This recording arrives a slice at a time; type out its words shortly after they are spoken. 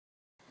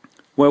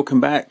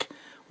Welcome back.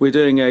 We're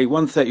doing a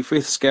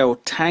 1/35th scale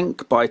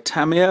tank by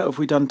Tamiya. Have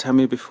we done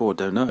Tamiya before?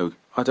 Don't know.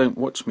 I don't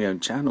watch my own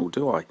channel,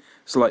 do I?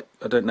 It's like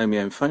I don't know my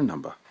own phone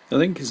number. I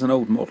think it's an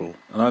old model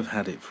and I've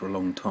had it for a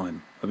long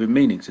time. I've been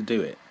meaning to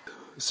do it.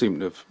 I seem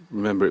to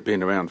remember it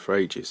being around for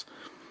ages.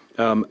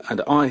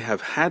 And I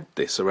have had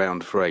this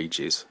around for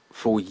ages,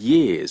 for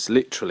years,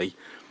 literally.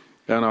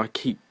 And I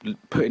keep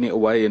putting it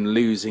away and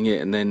losing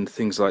it, and then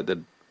things like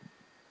the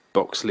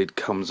box lid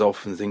comes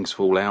off and things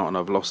fall out, and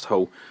I've lost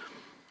whole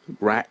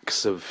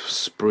racks of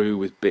sprue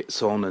with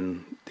bits on,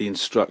 and the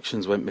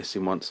instructions went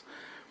missing once.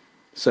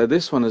 So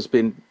this one has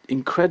been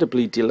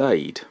incredibly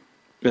delayed,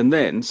 and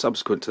then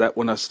subsequent to that,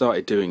 when I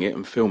started doing it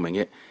and filming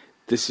it,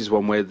 this is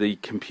one where the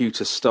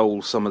computer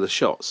stole some of the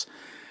shots.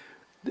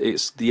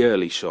 It's the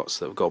early shots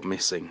that have gone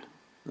missing,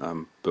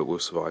 but we'll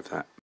survive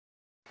that.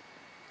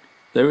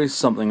 There is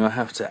something I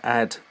have to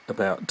add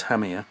about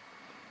Tamiya,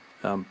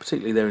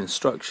 particularly their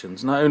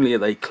instructions. Not only are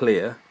they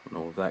clear and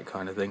all of that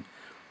kind of thing,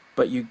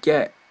 but you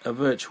get a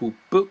virtual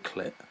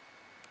booklet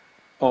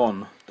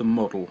on the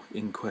model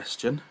in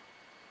question.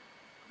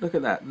 Look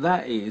at that.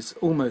 That is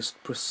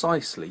almost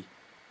precisely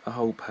a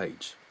whole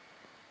page,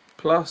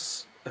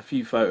 plus a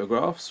few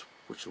photographs,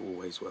 which are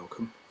always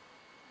welcome,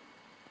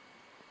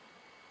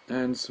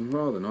 and some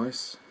rather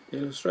nice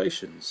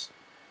illustrations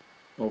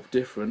of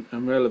different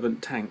and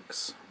relevant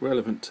tanks,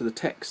 relevant to the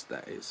text,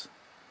 that is.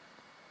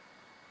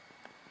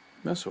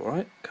 That's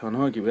alright, can't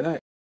argue with that.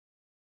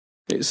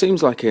 It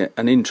seems like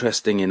an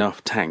interesting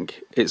enough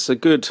tank. It's a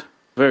good,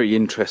 very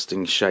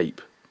interesting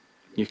shape.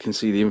 You can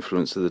see the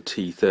influence of the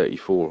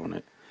T-34 on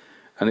it.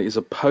 And it is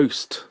a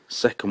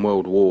post-Second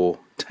World War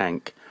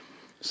tank,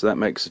 so that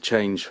makes a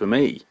change for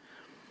me.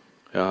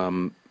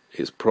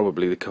 It's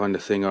probably the kind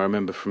of thing I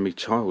remember from my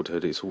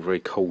childhood. It's all very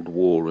Cold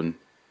War and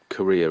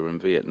Korea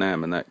and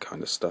Vietnam and that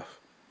kind of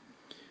stuff.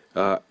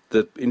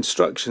 The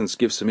instructions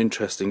give some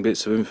interesting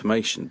bits of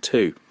information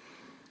too.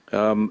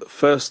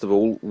 First of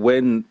all,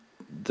 when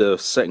the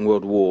Second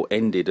World War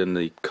ended and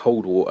the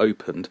Cold War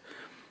opened,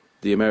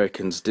 the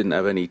Americans didn't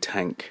have any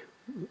tank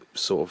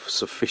sort of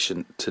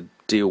sufficient to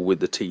deal with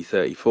the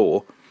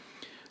T-34,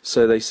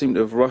 so they seem to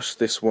have rushed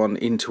this one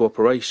into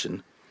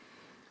operation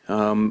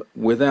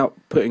without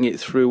putting it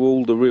through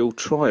all the real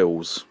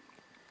trials.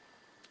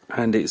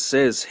 And it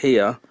says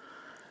here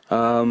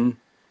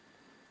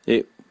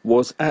it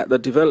was at the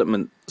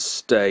development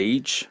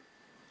stage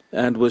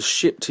and was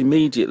shipped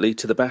immediately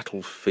to the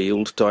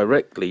battlefield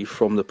directly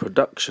from the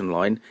production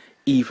line,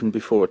 even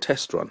before a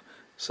test run.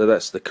 So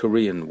that's the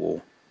Korean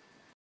War.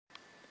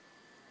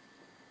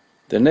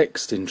 The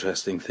next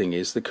interesting thing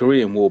is the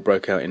Korean War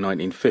broke out in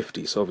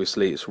 1950, so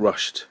obviously it's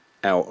rushed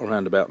out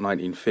around about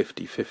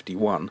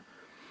 1950-51.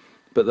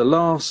 But the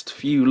last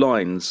few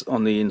lines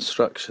on the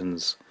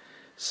instructions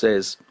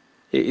says,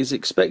 it is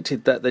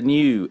expected that the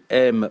new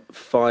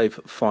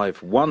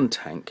M41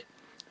 tank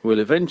will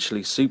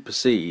eventually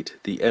supersede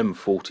the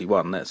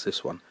M41, that's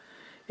this one,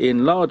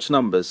 in large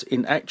numbers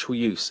in actual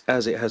use,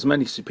 as it has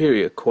many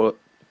superior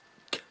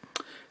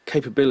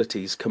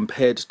capabilities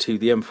compared to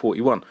the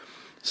M41.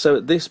 So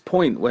at this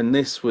point, when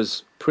this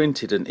was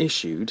printed and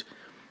issued,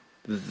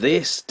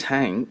 this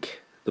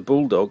tank, the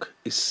Bulldog,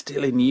 is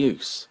still in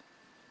use,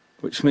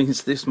 which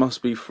means this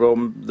must be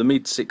from the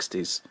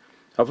mid-60s.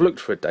 I've looked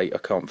for a date, I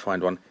can't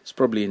find one. It's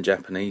probably in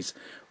Japanese,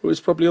 or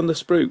it's probably on the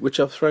sprue, which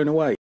I've thrown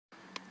away.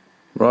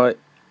 Right,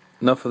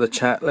 enough of the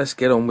chat, let's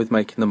get on with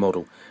making the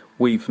model.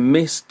 We've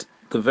missed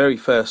the very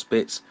first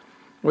bits,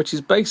 which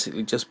is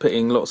basically just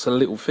putting lots of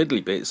little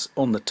fiddly bits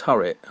on the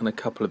turret and a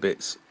couple of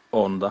bits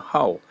on the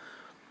hull.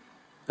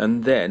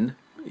 And then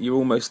you're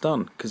almost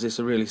done, because it's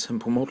a really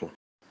simple model.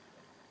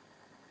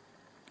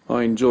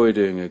 I enjoy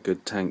doing a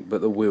good tank,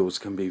 but the wheels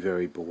can be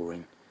very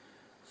boring.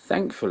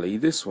 Thankfully,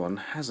 this one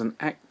hasn't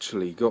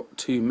actually got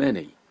too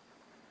many.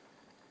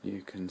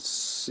 You can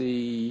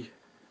see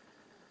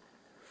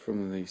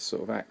from the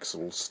sort of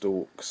axle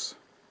stalks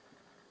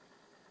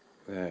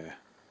there.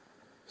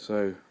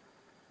 So,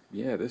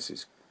 yeah, this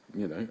is,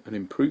 you know, an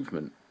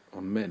improvement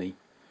on many.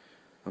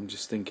 I'm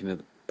just thinking of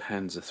the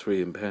Panzer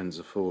III and Panzer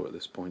IV at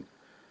this point.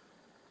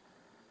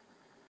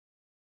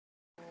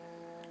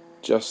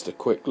 Just a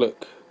quick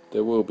look.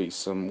 There will be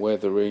some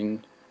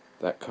weathering,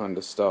 that kind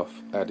of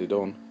stuff added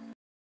on.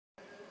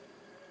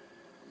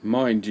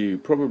 Mind you,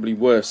 probably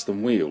worse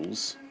than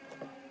wheels.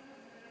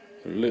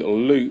 Little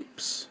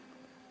loops,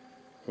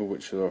 of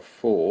which there are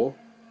 4,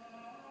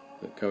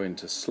 that go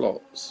into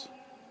slots.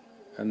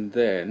 And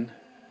then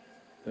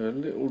there are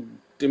little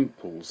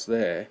dimples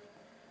there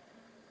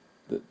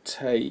that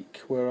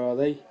take, where are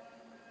they?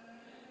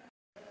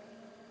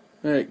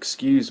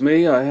 Excuse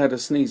me, I had a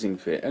sneezing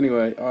fit.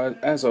 Anyway,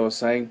 as I was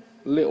saying,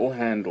 little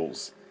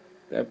handles.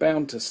 They're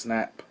bound to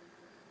snap,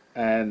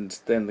 and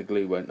then the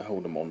glue won't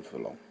hold them on for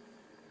long.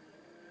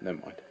 Never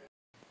mind.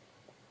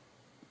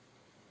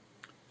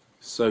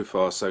 So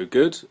far so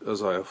good,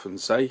 as I often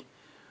say.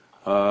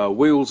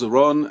 Wheels are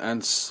on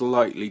and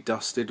slightly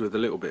dusted with a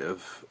little bit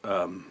of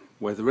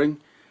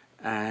weathering.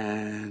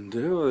 And,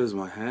 oh, there's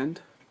my hand.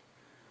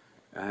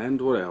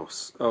 And what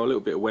else? Oh, a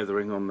little bit of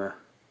weathering on the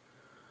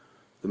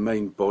the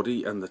main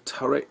body and the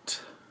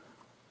turret.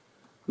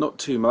 Not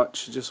too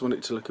much, just want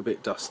it to look a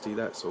bit dusty,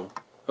 that's all.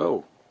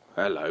 Oh,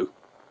 hello.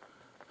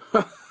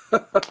 Oh,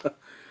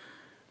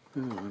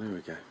 there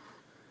we go.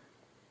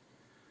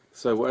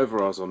 So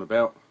whatever I was on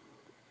about,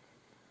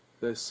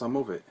 there's some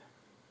of it.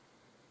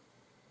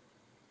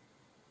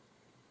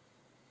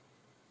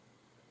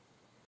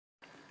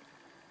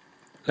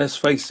 Let's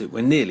face it,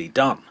 we're nearly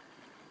done.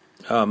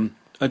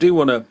 I do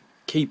want to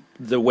keep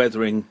the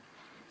weathering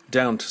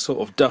down to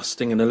sort of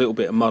dusting and a little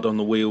bit of mud on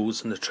the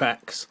wheels and the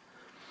tracks.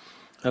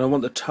 And I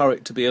want the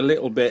turret to be a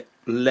little bit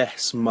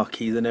less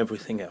mucky than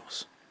everything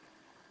else.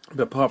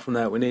 But apart from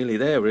that, we're nearly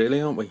there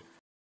really, aren't we?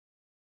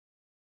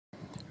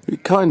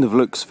 It kind of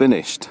looks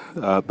finished,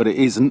 but it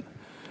isn't.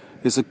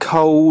 It's a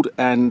cold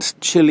and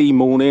chilly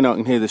morning. I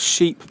can hear the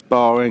sheep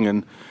baaing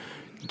and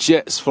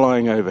jets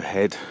flying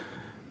overhead.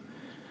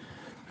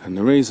 And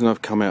the reason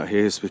I've come out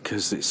here is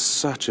because it's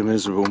such a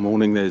miserable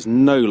morning. There's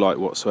no light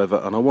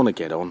whatsoever and I want to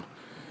get on.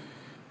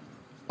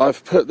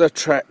 I've put the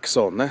tracks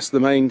on, that's the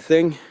main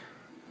thing.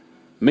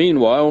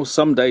 Meanwhile,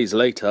 some days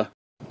later,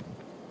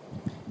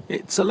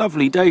 it's a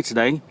lovely day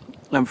today,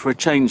 and for a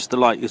change the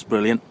light is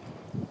brilliant.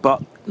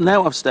 But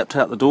now I've stepped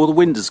out the door, the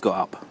wind has got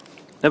up.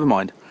 Never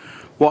mind.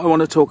 What I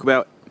want to talk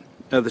about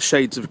are the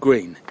shades of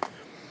green.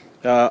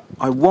 I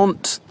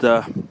want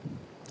the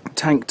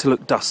tank to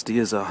look dusty,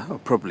 as I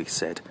probably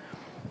said,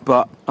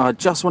 but I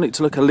just want it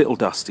to look a little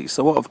dusty.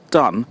 So what I've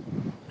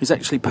done is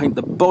actually paint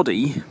the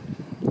body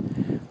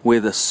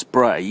with a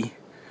spray,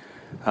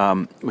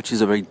 which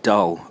is a very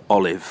dull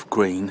olive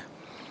green,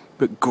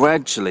 but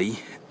gradually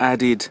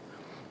added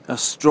a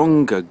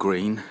stronger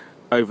green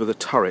over the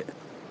turret,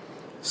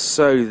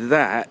 so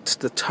that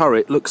the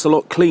turret looks a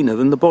lot cleaner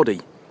than the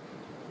body.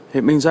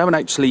 It means I haven't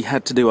actually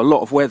had to do a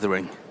lot of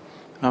weathering.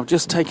 I've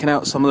just taken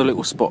out some of the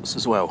little spots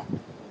as well,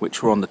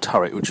 which were on the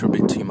turret, which are a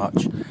bit too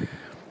much.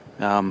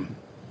 And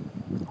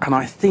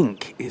I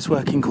think it's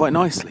working quite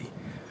nicely.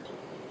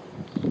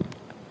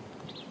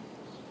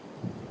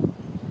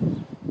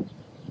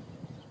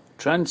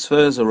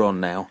 Transfers are on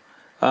now.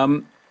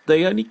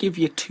 They only give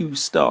you 2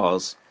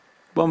 stars,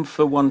 one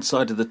for one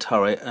side of the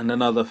turret and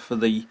another for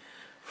the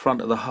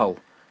front of the hull.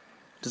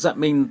 Does that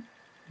mean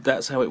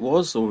that's how it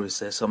was, or is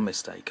there some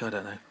mistake? I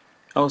don't know.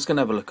 I was going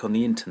to have a look on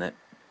the internet,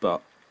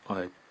 but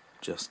I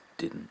just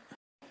didn't.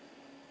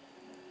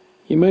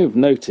 You may have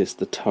noticed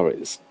the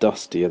turret's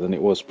dustier than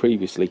it was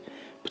previously,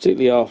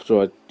 particularly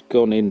after I'd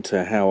gone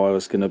into how I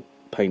was going to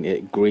paint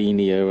it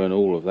greenier and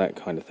all of that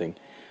kind of thing.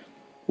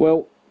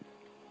 Well,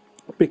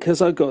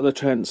 because I got the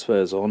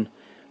transfers on,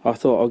 I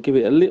thought I'll give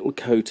it a little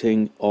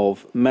coating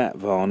of matte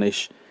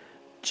varnish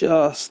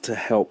just to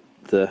help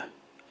the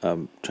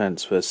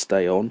transfers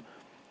stay on.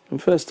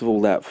 And first of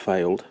all, that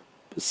failed,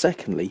 but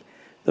secondly,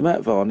 the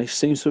matte varnish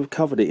seems to have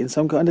covered it in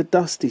some kind of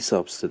dusty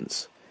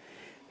substance.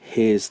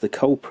 Here's the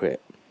culprit.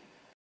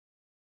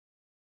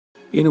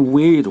 In a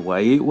weird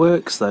way it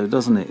works though,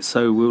 doesn't it?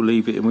 So we'll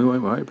leave it and we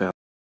won't worry about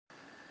it.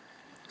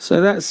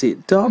 So that's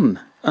it done,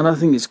 and I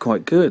think it's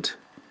quite good.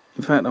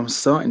 In fact, I'm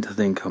starting to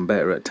think I'm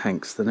better at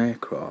tanks than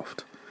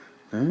aircraft.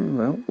 Oh,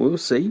 well, we'll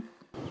see.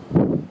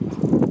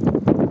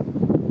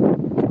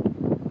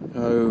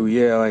 Oh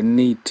yeah, I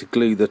need to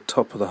glue the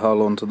top of the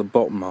hull onto the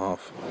bottom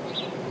half.